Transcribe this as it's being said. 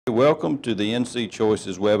Welcome to the NC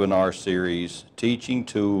Choices webinar series, Teaching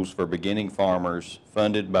Tools for Beginning Farmers,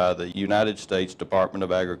 funded by the United States Department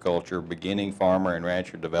of Agriculture Beginning Farmer and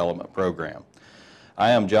Rancher Development Program. I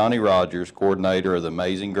am Johnny Rogers, coordinator of the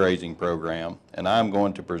Amazing Grazing Program, and I am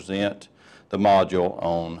going to present the module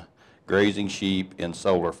on grazing sheep in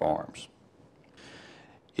solar farms.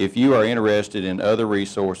 If you are interested in other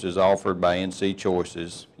resources offered by NC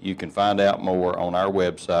Choices, you can find out more on our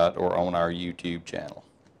website or on our YouTube channel.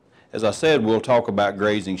 As I said, we'll talk about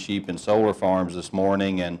grazing sheep in solar farms this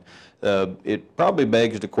morning, and it probably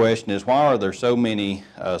begs the question is, why are there so many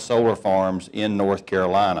solar farms in North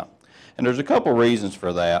Carolina? And there's a couple reasons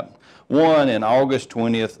for that. One, in August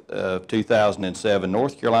 20th of 2007,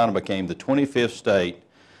 North Carolina became the 25th state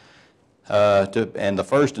and the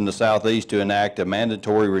first in the Southeast to enact a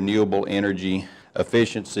mandatory renewable energy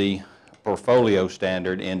efficiency portfolio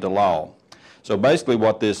standard into law. So basically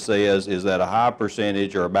what this says is that a high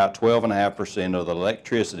percentage, or about 12.5% of the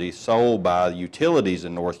electricity sold by utilities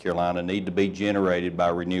in North Carolina need to be generated by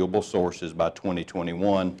renewable sources by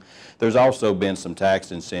 2021. There's also been some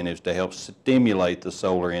tax incentives to help stimulate the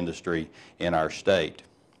solar industry in our state.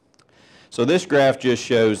 So this graph just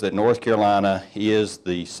shows that North Carolina is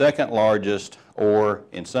the second largest, or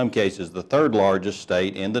in some cases the third largest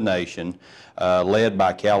state in the nation, led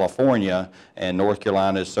by California, and North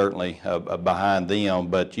Carolina is certainly behind them,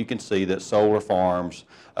 but you can see that solar farms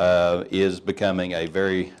is becoming a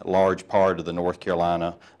very large part of the North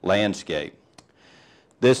Carolina landscape.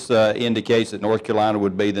 This indicates that North Carolina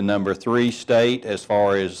would be the number 3 state as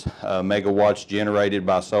far as megawatts generated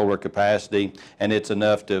by solar capacity, and it's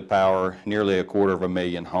enough to power nearly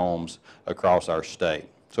 250,000 homes across our state.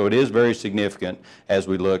 So it is very significant as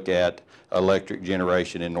we look at electric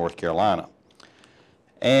generation in North Carolina.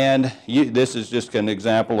 And this is just an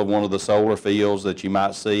example of one of the solar fields that you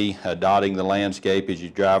might see dotting the landscape as you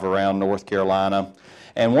drive around North Carolina.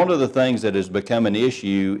 And one of the things that has become an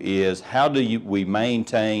issue is how do we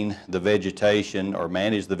maintain the vegetation or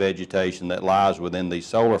manage the vegetation that lies within these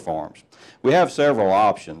solar farms. We have several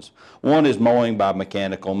options. One is mowing by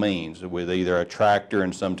mechanical means with either a tractor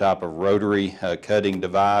and some type of rotary cutting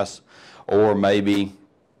device, or maybe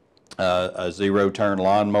a zero-turn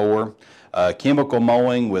lawnmower. Chemical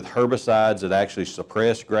mowing with herbicides that actually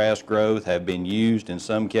suppress grass growth have been used in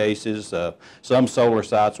some cases. Some solar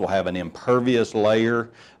sites will have an impervious layer,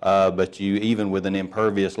 but even with an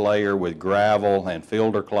impervious layer with gravel and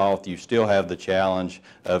filter cloth, you still have the challenge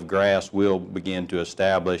of grass will begin to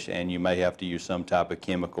establish, and you may have to use some type of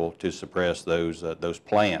chemical to suppress those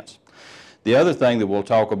plants. The other thing that we'll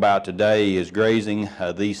talk about today is grazing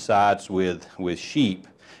these sites with sheep.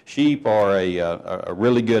 Sheep are a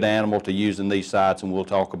really good animal to use in these sites, and we'll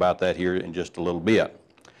talk about that here in just a little bit.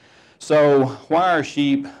 So why are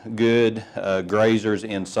sheep good grazers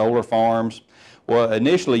in solar farms? Well,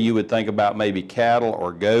 initially you would think about maybe cattle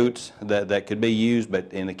or goats that could be used,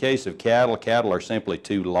 but in the case of cattle are simply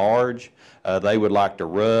too large. They would like to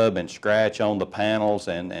rub and scratch on the panels,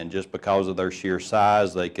 and just because of their sheer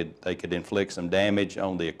size, they could inflict some damage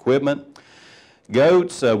on the equipment.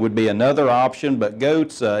 Goats would be another option, but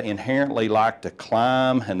goats inherently like to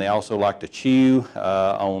climb, and they also like to chew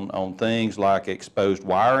on things like exposed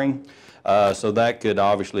wiring. So that could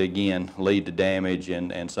obviously, again, lead to damage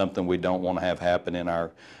and something we don't want to have happen in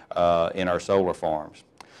our solar farms.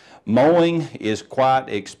 Mowing is quite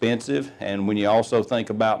expensive, and when you also think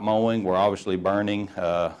about mowing, we're obviously burning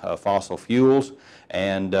fossil fuels,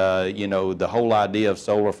 and you know, the whole idea of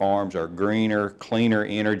solar farms are greener, cleaner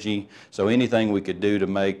energy. So anything we could do to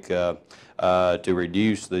make to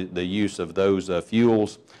reduce the use of those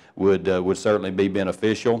fuels would certainly be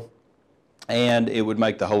beneficial, and it would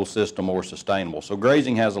make the whole system more sustainable. So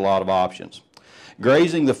grazing has a lot of options.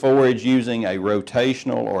 Grazing the forage using a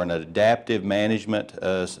rotational or an adaptive management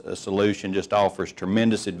solution just offers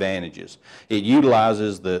tremendous advantages. It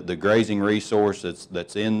utilizes the grazing resource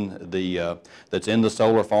that's in the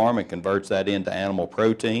solar farm and converts that into animal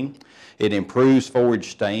protein. It improves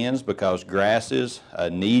forage stands because grasses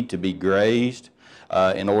need to be grazed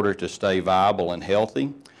in order to stay viable and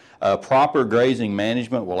healthy. Proper grazing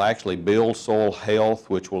management will actually build soil health,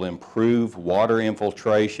 which will improve water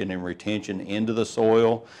infiltration and retention into the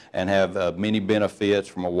soil and have many benefits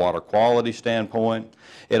from a water quality standpoint.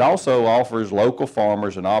 It also offers local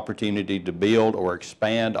farmers an opportunity to build or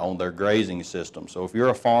expand on their grazing system. So if you're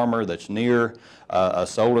a farmer that's near a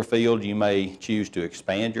solar field, you may choose to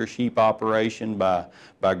expand your sheep operation by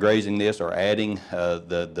grazing this, or adding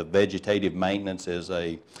the vegetative maintenance as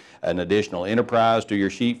an additional enterprise to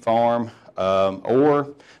your sheep farm,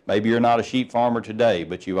 or maybe you're not a sheep farmer today,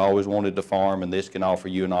 but you've always wanted to farm, and this can offer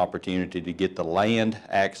you an opportunity to get the land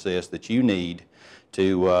access that you need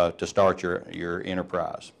to start your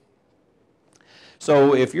enterprise.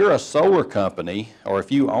 So if you're a solar company, or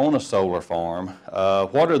if you own a solar farm,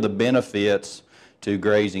 what are the benefits to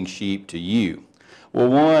grazing sheep to you? Well,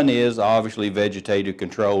 one is obviously vegetative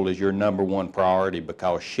control is your #1 priority,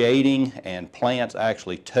 because shading and plants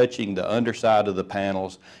actually touching the underside of the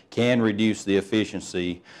panels can reduce the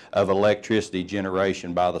efficiency of electricity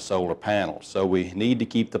generation by the solar panels. So we need to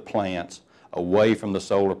keep the plants away from the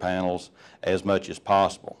solar panels as much as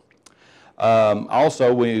possible.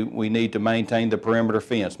 Also, we need to maintain the perimeter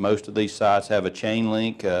fence. Most of these sites have a chain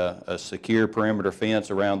link, a secure perimeter fence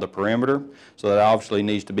around the perimeter, so that obviously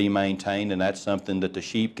needs to be maintained, and that's something that the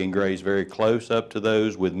sheep can graze very close up to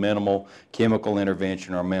those with minimal chemical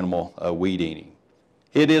intervention or minimal weed eating.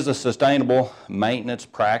 It is a sustainable maintenance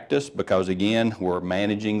practice because, again, we're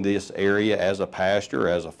managing this area as a pasture,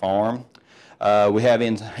 as a farm. We have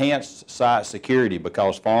enhanced site security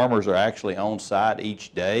because farmers are actually on site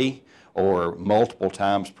each day or multiple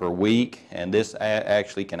times per week, and this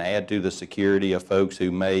actually can add to the security of folks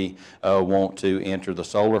who may want to enter the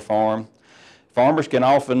solar farm. Farmers can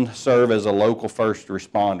often serve as a local first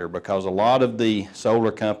responder because a lot of the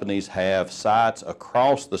solar companies have sites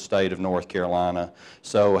across the state of North Carolina,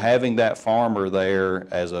 so having that farmer there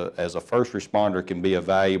as a first responder can be a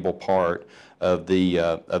valuable part of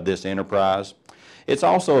this enterprise. It's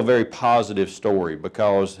also a very positive story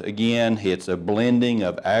because, again, it's a blending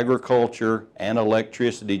of agriculture and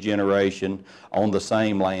electricity generation on the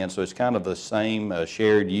same land. So it's kind of the same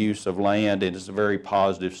shared use of land, and it's a very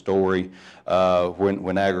positive story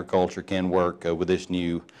when agriculture can work with this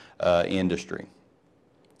new industry.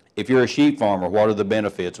 If you're a sheep farmer, what are the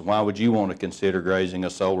benefits, and why would you want to consider grazing a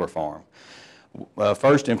solar farm?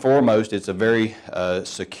 First and foremost, it's a very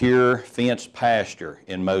secure fenced pasture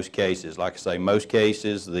in most cases. Like I say, most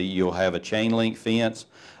cases you'll have a chain link fence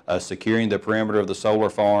securing the perimeter of the solar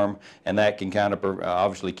farm, and that can kind of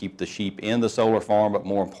obviously keep the sheep in the solar farm, but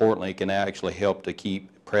more importantly, it can actually help to keep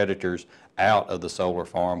predators out of the solar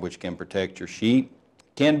farm, which can protect your sheep.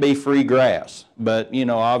 Can be free grass, but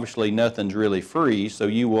obviously nothing's really free, so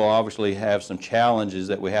you will obviously have some challenges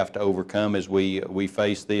that we have to overcome as we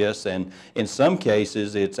face this, and in some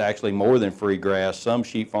cases it's actually more than free grass. Some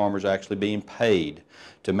sheep farmers are actually being paid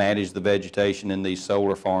to manage the vegetation in these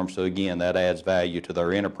solar farms, so again, that adds value to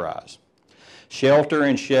their enterprise. Shelter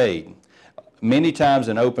and shade. Many times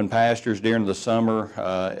in open pastures during the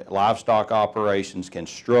summer, livestock operations can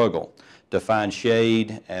struggle to find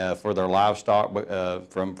shade for their livestock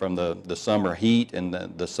from the summer heat and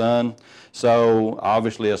the sun. So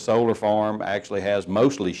obviously a solar farm actually has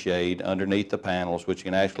mostly shade underneath the panels, which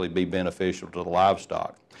can actually be beneficial to the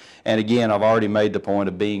livestock. And again, I've already made the point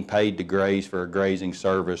of being paid to graze for a grazing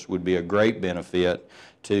service would be a great benefit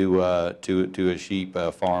to a sheep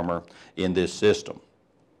farmer in this system.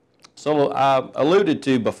 So I alluded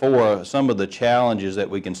to before some of the challenges that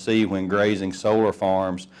we can see when grazing solar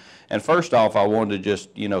farms. And first off, I wanted to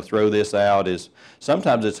just throw this out is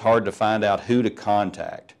sometimes it's hard to find out who to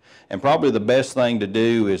contact. And probably the best thing to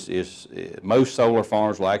do is most solar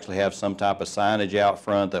farms will actually have some type of signage out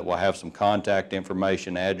front that will have some contact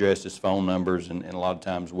information, addresses, phone numbers, and a lot of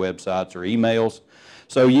times websites or emails.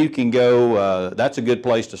 So you can go, that's a good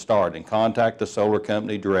place to start, and contact the solar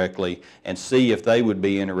company directly and see if they would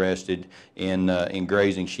be interested in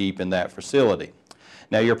grazing sheep in that facility.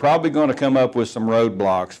 Now, you're probably going to come up with some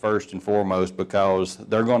roadblocks first and foremost because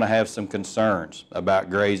they're going to have some concerns about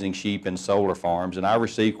grazing sheep in solar farms, and I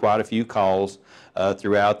received quite a few calls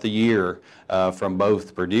throughout the year from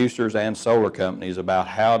both producers and solar companies about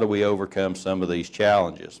how do we overcome some of these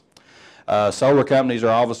challenges. Solar companies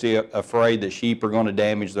are obviously afraid that sheep are going to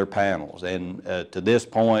damage their panels, and to this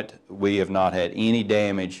point we have not had any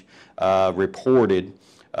damage reported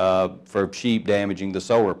for sheep damaging the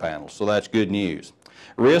solar panels, so that's good news.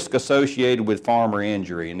 Risk associated with farmer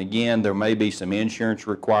injury, and again there may be some insurance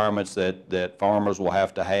requirements that farmers will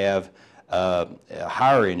have to have,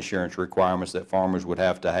 higher insurance requirements that farmers would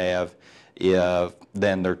have to have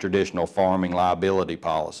than their traditional farming liability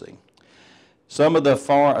policy. Some of the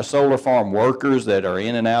solar farm workers that are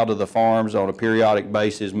in and out of the farms on a periodic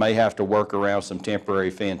basis may have to work around some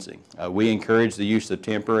temporary fencing. We encourage the use of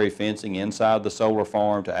temporary fencing inside the solar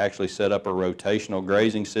farm to actually set up a rotational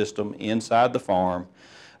grazing system inside the farm.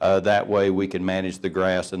 That way we can manage the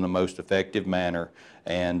grass in the most effective manner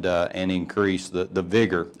and increase the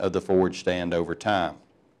vigor of the forage stand over time.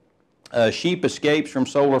 Sheep escapes from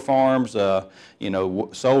solar farms.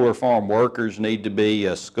 Solar farm workers need to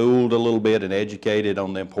be schooled a little bit and educated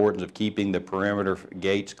on the importance of keeping the perimeter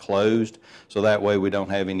gates closed, so that way we don't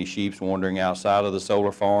have any sheep wandering outside of the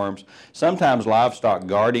solar farms. Sometimes livestock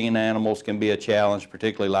guardian animals can be a challenge,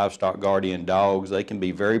 particularly livestock guardian dogs. They can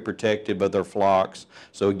be very protective of their flocks.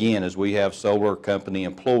 So again, as we have solar company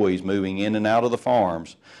employees moving in and out of the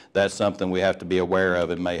farms, that's something we have to be aware of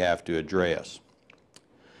and may have to address.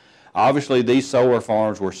 Obviously, these solar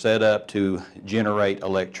farms were set up to generate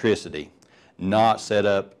electricity, not set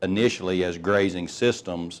up initially as grazing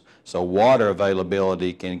systems, so water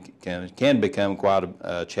availability can become quite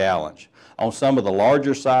a challenge. On some of the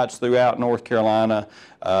larger sites throughout North Carolina,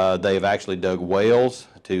 they've actually dug wells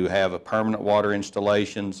to have permanent water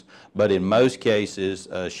installations, but in most cases,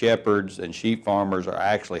 shepherds and sheep farmers are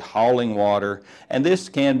actually hauling water, and this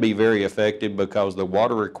can be very effective because the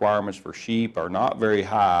water requirements for sheep are not very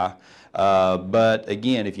high, but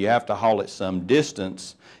again, if you have to haul it some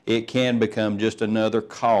distance, it can become just another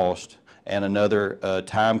cost and another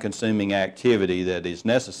time-consuming activity that is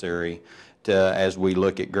necessary as we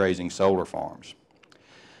look at grazing solar farms.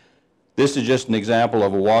 This is just an example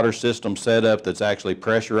of a water system setup that's actually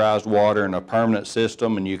pressurized water in a permanent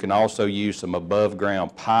system, and you can also use some above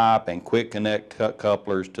ground pipe and quick connect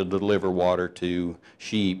couplers to deliver water to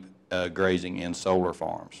sheep grazing in solar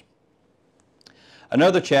farms.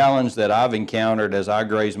 Another challenge that I've encountered as I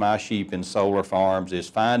graze my sheep in solar farms is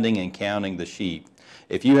finding and counting the sheep.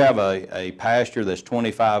 If you have a pasture that's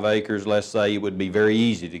 25 acres, let's say, it would be very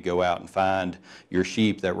easy to go out and find your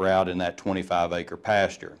sheep that were out in that 25-acre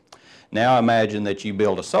pasture. Now imagine that you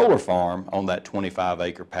build a solar farm on that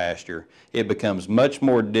 25-acre pasture. It becomes much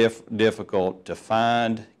more difficult to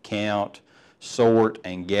find, count, sort,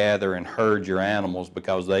 and gather and herd your animals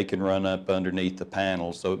because they can run up underneath the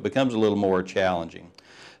panels, so it becomes a little more challenging.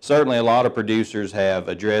 Certainly a lot of producers have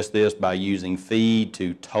addressed this by using feed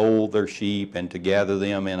to toll their sheep and to gather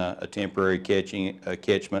them in a temporary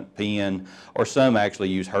catchment pen, or some actually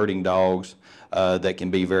use herding dogs that can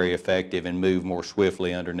be very effective and move more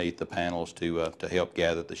swiftly underneath the panels to help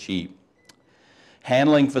gather the sheep.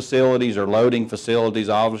 Handling facilities or loading facilities,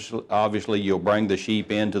 obviously you'll bring the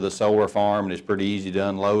sheep into the solar farm and it's pretty easy to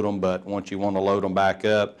unload them, but once you want to load them back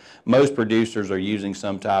up, most producers are using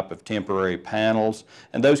some type of temporary panels,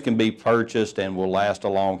 and those can be purchased and will last a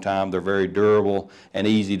long time. They're very durable and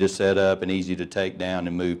easy to set up and easy to take down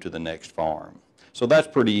and move to the next farm. So that's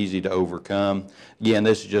pretty easy to overcome. Again,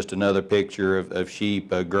 this is just another picture of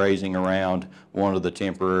sheep grazing around one of the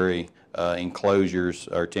temporary enclosures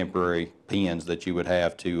or temporary pens that you would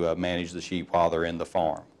have to manage the sheep while they're in the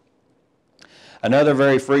farm. Another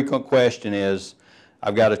very frequent question is,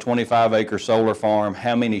 I've got a 25-acre solar farm,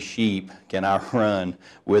 how many sheep can I run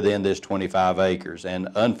within this 25 acres? And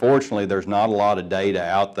unfortunately, there's not a lot of data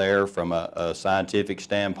out there from a scientific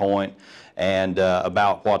standpoint and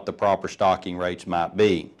about what the proper stocking rates might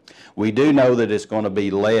be. We do know that it's going to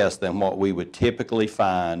be less than what we would typically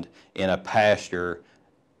find in a pasture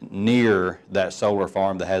near that solar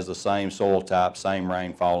farm that has the same soil type, same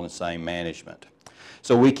rainfall, and same management.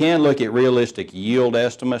 So we can look at realistic yield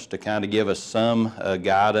estimates to kind of give us some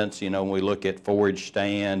guidance, you know, when we look at forage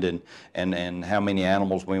stand and how many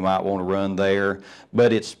animals we might want to run there.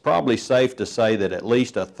 But it's probably safe to say that at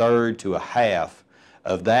least a third to a half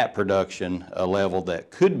of that production level that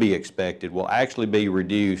could be expected will actually be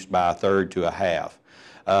reduced by a third to a half.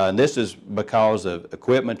 And this is because of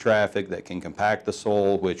equipment traffic that can compact the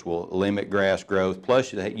soil, which will limit grass growth,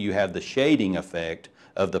 plus you have the shading effect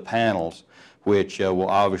of the panels, which will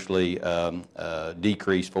obviously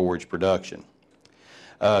decrease forage production.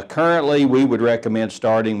 Currently, we would recommend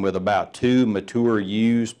starting with about 2 mature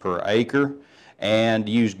ewes per acre and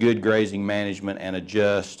use good grazing management and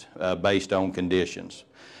adjust based on conditions.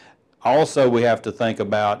 Also, we have to think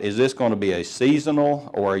about, is this going to be a seasonal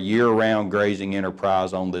or a year-round grazing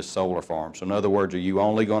enterprise on this solar farm? So in other words, are you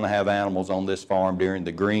only going to have animals on this farm during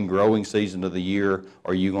the green growing season of the year,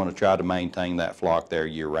 or are you going to try to maintain that flock there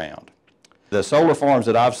year-round? The solar farms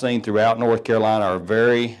that I've seen throughout North Carolina are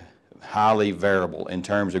very highly variable in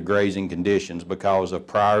terms of grazing conditions because of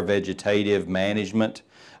prior vegetative management.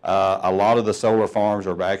 A lot of the solar farms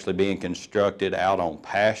are actually being constructed out on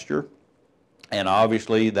pasture, and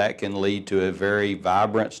obviously that can lead to a very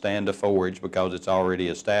vibrant stand of forage because it's already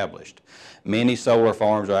established. Many solar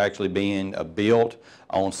farms are actually being built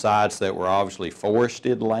on sites that were obviously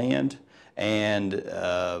forested land, and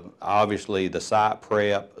obviously the site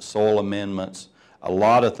prep, soil amendments, a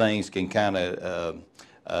lot of things can kind of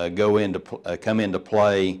come into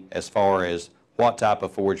play as far as what type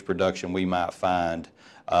of forage production we might find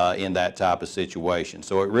in that type of situation.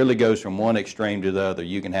 So it really goes from one extreme to the other.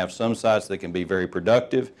 You can have some sites that can be very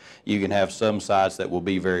productive. You can have some sites that will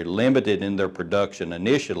be very limited in their production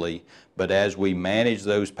initially, but as we manage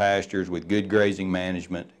those pastures with good grazing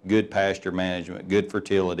management, good pasture management, good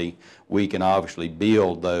fertility, we can obviously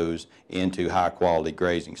build those into high-quality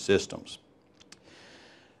grazing systems.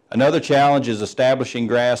 Another challenge is establishing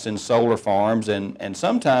grass in solar farms, and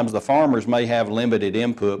sometimes the farmers may have limited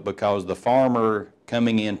input because the farmer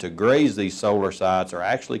coming in to graze these solar sites are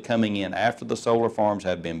actually coming in after the solar farms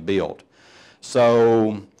have been built.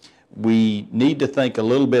 So we need to think a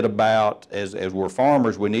little bit about, as we're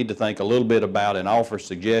farmers, we need to think a little bit about and offer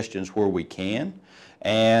suggestions where we can,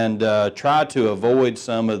 and try to avoid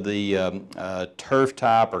some of the turf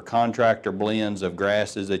type or contractor blends of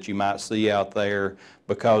grasses that you might see out there,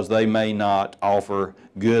 because they may not offer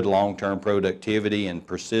good long-term productivity and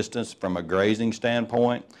persistence from a grazing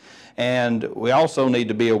standpoint. And we also need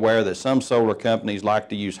to be aware that some solar companies like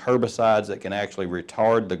to use herbicides that can actually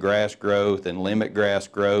retard the grass growth and limit grass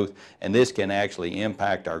growth, and this can actually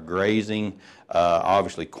impact our grazing,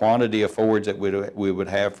 obviously quantity of forage that we would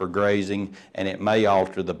have for grazing, and it may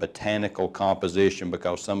alter the botanical composition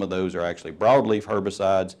because some of those are actually broadleaf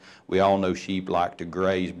herbicides. We all know sheep like to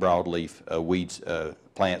graze broadleaf weeds,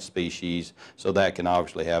 plant species, so that can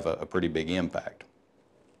obviously have a pretty big impact.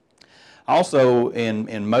 Also,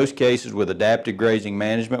 in most cases with adaptive grazing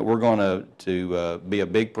management, we're going to be a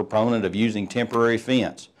big proponent of using temporary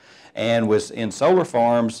fence. And in solar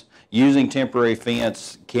farms, using temporary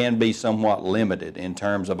fence can be somewhat limited in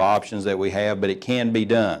terms of options that we have, but it can be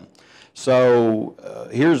done. So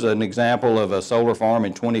here's an example of a solar farm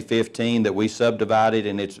in 2015 that we subdivided,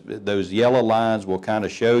 and those yellow lines will kind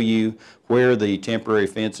of show you where the temporary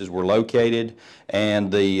fences were located,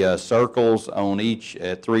 and the circles on each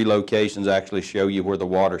at 3 locations actually show you where the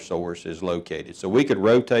water source is located. So we could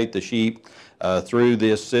rotate the sheep through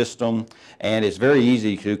this system, and it's very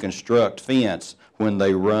easy to construct fence when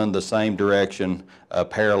they run the same direction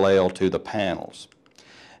parallel to the panels.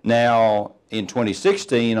 Now, in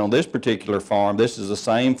 2016, on this particular farm, this is the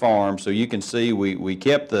same farm, so you can see we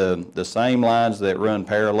kept the same lines that run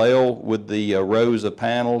parallel with the rows of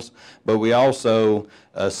panels, but we also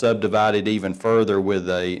subdivided even further with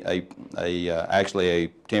actually a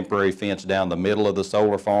temporary fence down the middle of the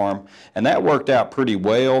solar farm, and that worked out pretty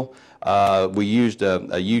well. We used a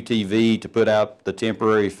UTV to put out the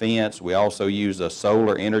temporary fence. We also used a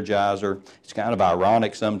solar energizer. It's kind of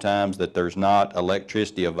ironic sometimes that there's not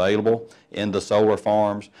electricity available in the solar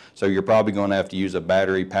farms, so you're probably going to have to use a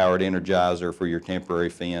battery-powered energizer for your temporary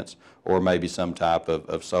fence, or maybe some type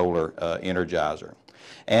of solar energizer.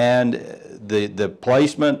 And the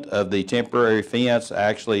placement of the temporary fence,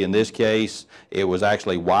 actually in this case, it was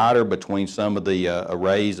actually wider between some of the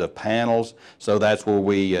arrays of panels, so that's where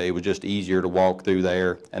it was just easier to walk through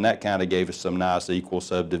there, and that kind of gave us some nice equal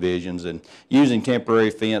subdivisions. And using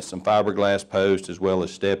temporary fence, some fiberglass posts as well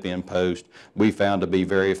as step-in posts, we found to be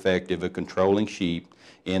very effective at controlling sheep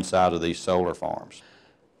inside of these solar farms.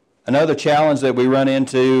 Another challenge that we run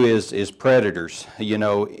into is predators. You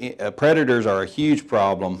know, predators are a huge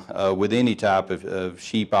problem with any type of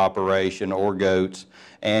sheep operation or goats,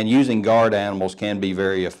 and using guard animals can be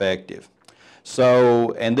very effective.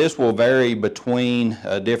 So, and this will vary between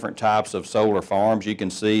different types of solar farms. You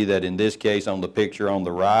can see that in this case on the picture on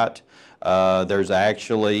the right, there's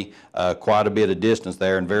actually quite a bit of distance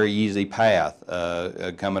there and very easy path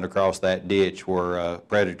coming across that ditch where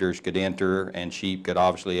predators could enter and sheep could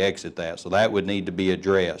obviously exit that. So that would need to be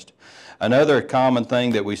addressed. Another common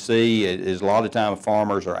thing that we see is a lot of times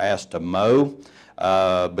farmers are asked to mow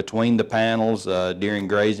between the panels during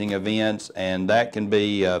grazing events, and that can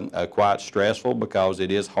be quite stressful because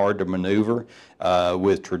it is hard to maneuver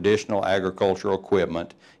with traditional agricultural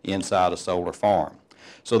equipment inside a solar farm.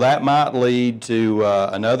 So that might lead to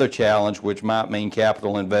another challenge, which might mean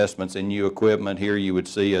capital investments in new equipment. Here you would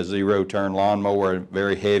see a zero-turn lawnmower,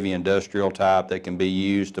 very heavy industrial type that can be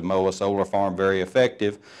used to mow a solar farm, very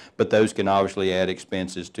effective, but those can obviously add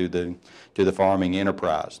expenses to the farming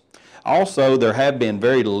enterprise. Also, there have been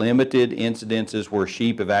very limited incidences where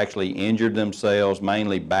sheep have actually injured themselves,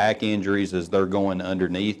 mainly back injuries as they're going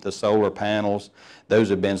underneath the solar panels. Those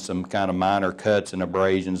have been some kind of minor cuts and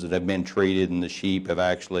abrasions that have been treated, and the sheep have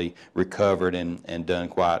actually recovered and done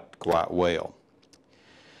quite well.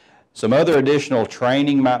 Some other additional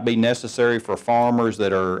training might be necessary for farmers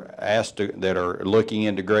that are looking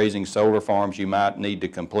into grazing solar farms. You might need to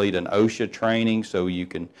complete an OSHA training so you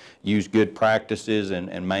can use good practices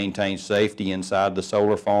and maintain safety inside the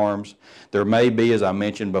solar farms. There may be, as I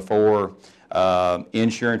mentioned before,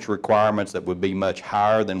 insurance requirements that would be much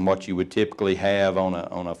higher than what you would typically have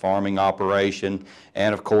on a farming operation,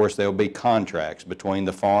 and of course there'll be contracts between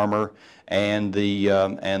the farmer and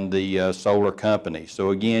the solar company.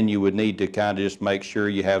 So again, you would need to kind of just make sure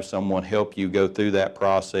you have someone help you go through that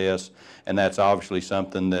process, and that's obviously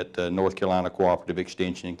something that North Carolina Cooperative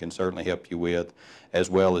Extension can certainly help you with, as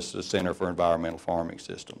well as the Center for Environmental Farming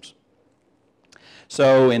Systems.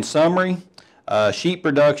 So in summary, sheep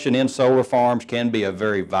production in solar farms can be a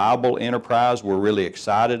very viable enterprise. We're really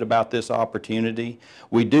excited about this opportunity.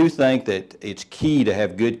 We do think that it's key to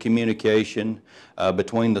have good communication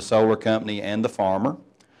between the solar company and the farmer.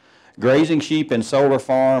 Grazing sheep in solar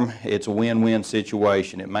farm, it's a win-win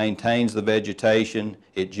situation. It maintains the vegetation,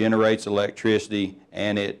 it generates electricity,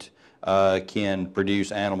 and it can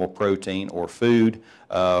produce animal protein or food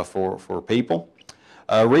for people.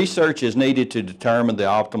 Research is needed to determine the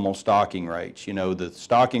optimal stocking rates. You know, the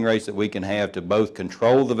stocking rates that we can have to both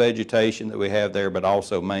control the vegetation that we have there, but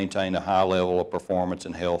also maintain a high level of performance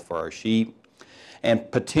and health for our sheep.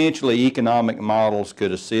 And potentially economic models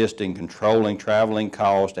could assist in controlling traveling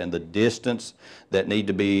cost and the distance that need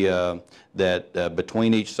to be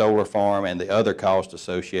between each solar farm and the other costs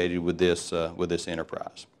associated with this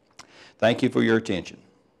enterprise. Thank you for your attention.